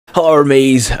Hello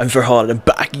armies, I'm Farhan and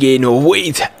back again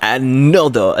with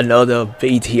another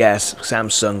BTS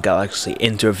Samsung Galaxy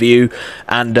interview.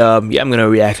 And yeah, I'm gonna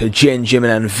react to Jin,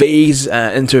 Jimin and V's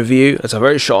interview. It's a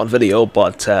very short video,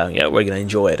 but yeah, we're gonna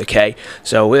enjoy it, okay?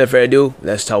 So without further ado,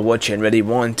 let's start watching. Ready,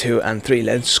 1, 2 and 3,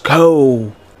 let's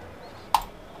go.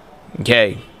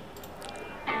 Okay.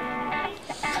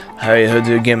 How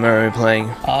do gamer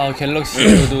playing?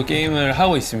 갤럭시로도 게임을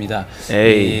하고 있습니다.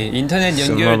 인터넷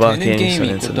연결되는 게임이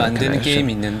있고 또 안 되는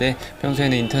게임이 있는데,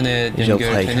 평소에는 인터넷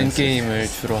연결되는 게임을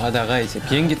주로 하다가 이제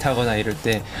비행기 타거나 이럴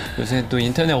때, 요새는 또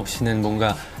인터넷 없이는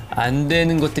뭔가 안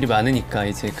되는 것들이 많으니까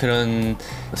이제 그런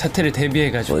사태를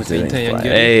대비해가지고 인터넷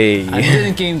연결이 안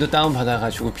되는 게임도 다운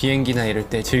받아가지고 비행기나 이럴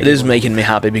때 즐기고. It is making me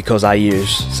happy because I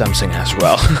use Samsung as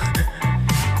well.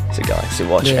 It's a Galaxy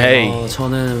Watch. 네,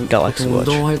 저는 Galaxy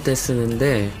보통 운동할 때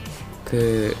쓰는데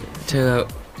제가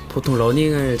보통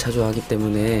러닝을 자주 하기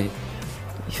때문에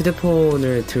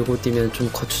휴대폰을 들고 뛰면 좀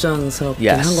거추장스럽긴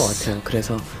한 것 같아요.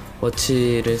 그래서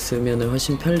워치를 쓰면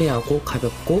훨씬 편리하고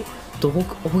가볍고 또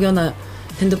혹여나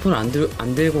핸드폰을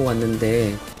안 들고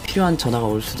갔는데 필요한 전화가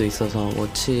올 수도 있어서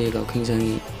워치가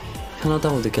굉장히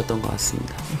편하다고 느꼈던 것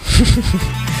같습니다.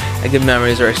 Good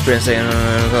memories or experiencing.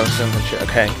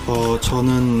 Okay.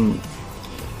 저는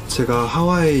제가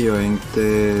하와이 여행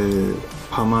때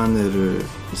밤하늘을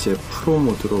이제 프로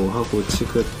모드로 하고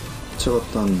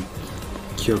찍었던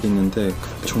기억이 있는데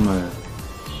정말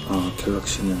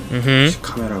갤럭시는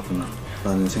카메라구나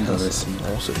라는 생각을 했습니다.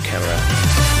 Also the camera.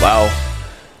 Wow.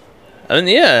 And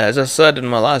yeah, as I said in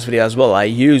my last video as well, I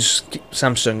use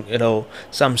Samsung,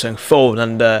 Samsung phone,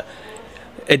 and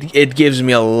it gives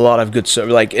me a lot of good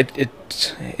service. Like it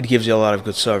gives you a lot of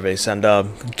good service, and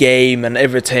game and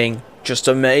everything, just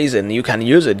amazing. You can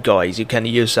use it, guys. You can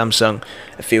use Samsung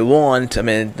if you want. I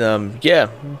mean, yeah,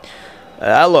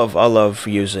 I love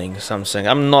using Samsung.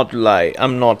 I'm not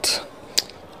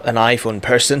an iPhone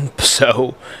person,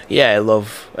 so yeah,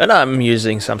 and I'm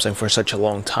using Samsung for such a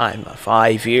long time,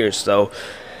 5 years. So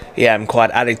yeah, I'm quite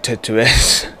addicted to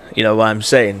it. You know what I'm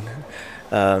saying?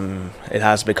 It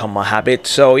has become my habit.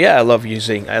 So yeah, I love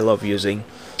using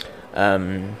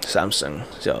Samsung.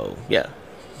 So yeah.